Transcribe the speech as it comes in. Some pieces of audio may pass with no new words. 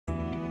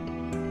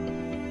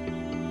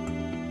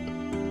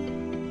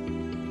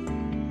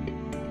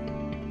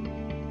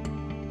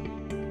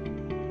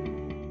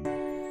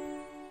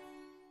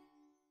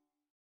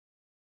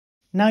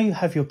Now you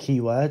have your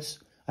keywords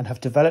and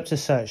have developed a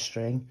search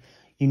string,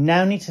 you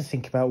now need to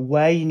think about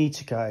where you need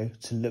to go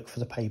to look for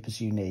the papers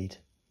you need.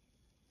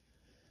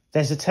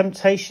 There's a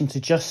temptation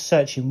to just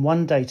search in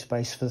one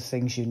database for the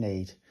things you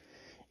need.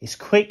 It's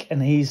quick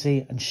and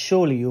easy, and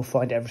surely you'll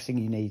find everything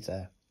you need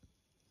there.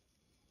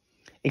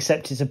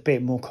 Except it's a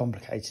bit more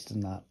complicated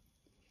than that.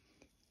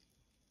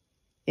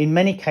 In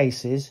many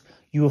cases,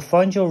 you will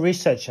find your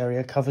research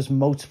area covers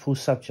multiple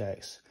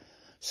subjects.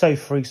 So,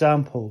 for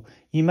example,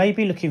 you may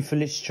be looking for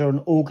literature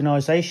on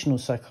organisational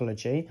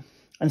psychology,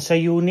 and so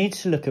you will need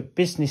to look at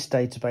business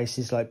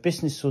databases like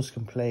Business Source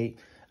Complete,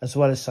 as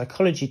well as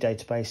psychology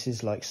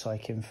databases like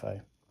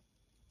PsycInfo.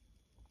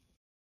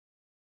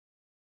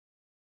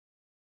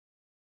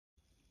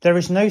 There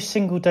is no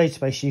single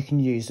database you can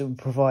use that will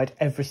provide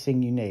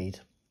everything you need.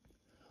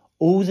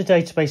 All the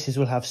databases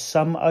will have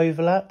some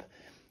overlap.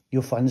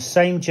 You'll find the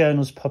same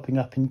journals popping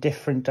up in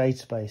different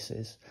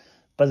databases,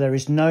 but there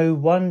is no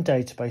one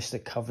database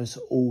that covers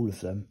all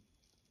of them.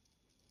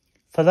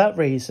 For that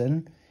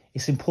reason,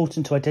 it's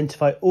important to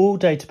identify all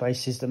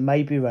databases that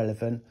may be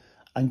relevant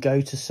and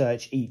go to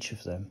search each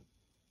of them.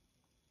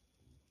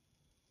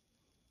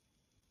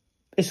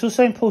 It's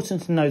also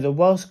important to know that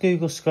whilst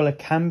Google Scholar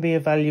can be a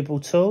valuable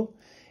tool,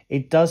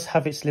 it does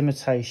have its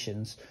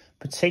limitations,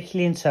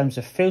 particularly in terms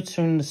of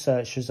filtering the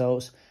search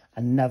results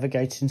and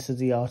navigating to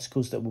the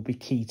articles that will be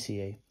key to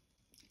you.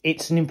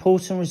 It's an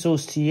important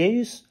resource to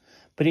use,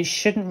 but it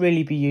shouldn't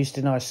really be used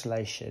in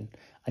isolation,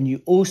 and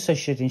you also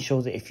should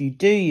ensure that if you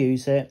do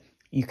use it,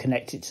 you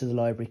connect it to the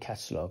library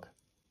catalogue.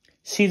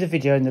 See the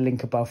video in the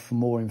link above for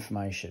more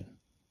information.